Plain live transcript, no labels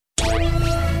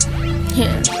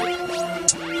Yeah.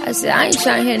 I said, I ain't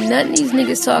trying to hear nothing these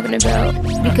niggas talking about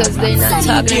because they not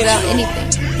talking about anything.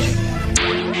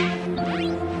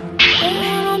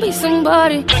 Everybody wanna be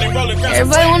somebody.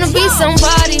 Everybody wanna be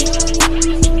somebody.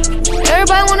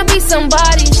 Everybody wanna be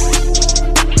somebody.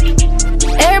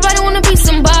 Everybody wanna be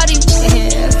somebody.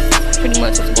 Yeah, that's pretty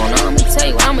much what's going on. I'm gonna tell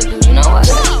you what I'm gonna do. You know what?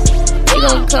 They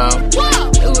gonna come.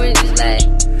 We're just like,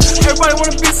 everybody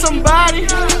wanna be somebody.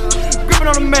 Gripping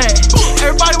on the man.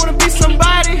 Everybody wanna be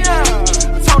somebody.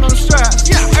 Tone on the straps.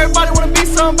 Everybody wanna be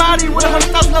somebody with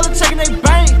 $100,000 check in their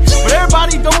bank. But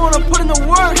everybody don't wanna put in the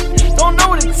work. Don't know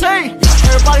what it takes.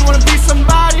 Everybody wanna be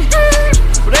somebody,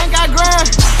 but they ain't got grind.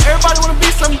 Everybody wanna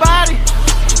be somebody,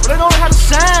 but they don't know how to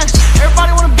shine.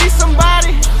 Everybody wanna be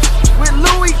somebody with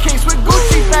Louis kicks, with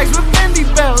Gucci bags, with Fendi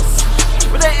belts,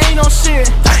 but they ain't no shit.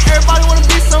 Everybody wanna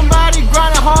be somebody,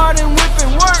 grinding hard and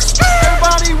whipping work.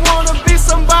 Everybody wanna be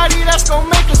somebody that's gonna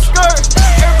make a skirt.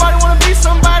 Everybody wanna be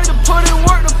somebody to put in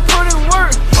work, to put in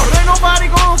work. But ain't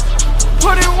nobody gonna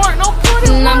put in work, no put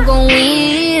in work. I'm gon'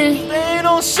 win. They ain't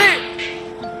on shit.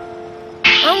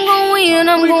 I'm gon' win,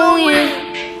 I'm gon' win.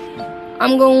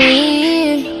 I'm gon'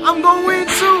 win. I'm gon' win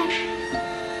too.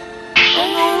 I'm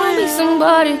gon' Wanna be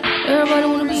somebody. Everybody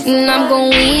wanna be somebody. I'm gon'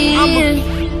 win.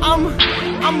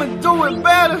 I'ma do it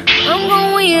better. I'm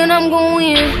gon' win, I'm gon'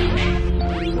 win.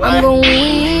 I'm gon'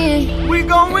 win. We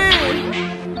gon' win.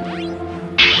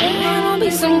 Everybody wanna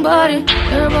be somebody.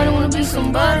 Everybody wanna be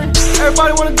somebody.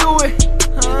 Everybody wanna do it.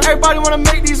 Everybody wanna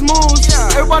make these moves.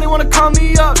 Everybody wanna call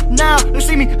me up now. They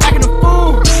see me acting a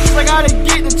fool. I gotta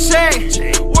get the check,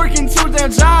 working 2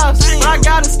 damn jobs, but I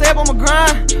gotta stay up on my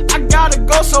grind. I gotta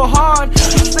go so hard.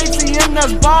 This ATM,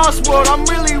 that's boss world. I'm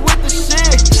really with the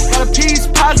shit. Got a peace,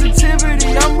 positivity.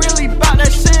 I'm really about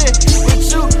that shit. But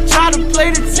you try to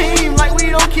play the team like we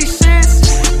don't keep shits.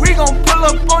 We gon' pull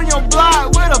up on your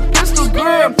block with a pistol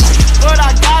grip. But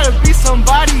I gotta be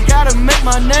somebody, gotta make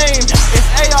my name. It's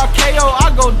ARKO,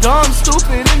 I go dumb,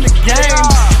 stupid in the game.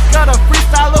 Gotta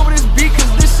freestyle over this beat,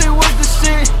 cause this shit was the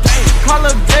shit. Call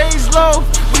up days low,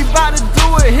 we bout to do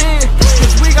it here.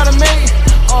 Cause we gotta make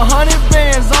 100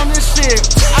 bands on this shit.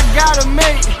 I gotta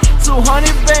make 200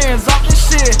 bands off this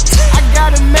shit. I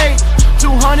gotta make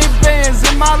 200 bands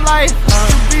in my life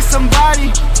to be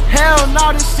somebody. Hell no,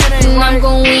 this shit ain't right. I'm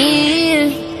gon'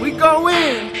 win. We gon'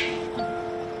 win.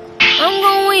 I'm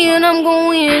gon' win, I'm gon'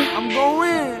 win. I'm gon'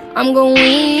 win. I'm gon'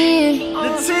 win. The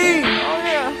team. Oh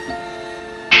yeah.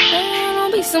 Everybody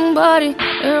wanna be somebody.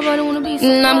 Everybody wanna be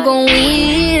somebody. I'm gon'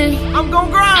 win. I'm gon'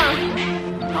 grind.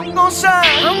 I'm gon' shine.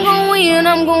 I'm gon' win,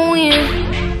 I'm gon'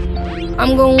 win.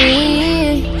 I'm gon'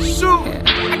 win. Shoot,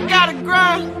 I gotta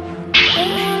grind.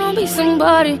 Everybody wanna be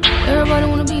somebody. Everybody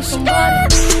wanna be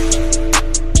somebody.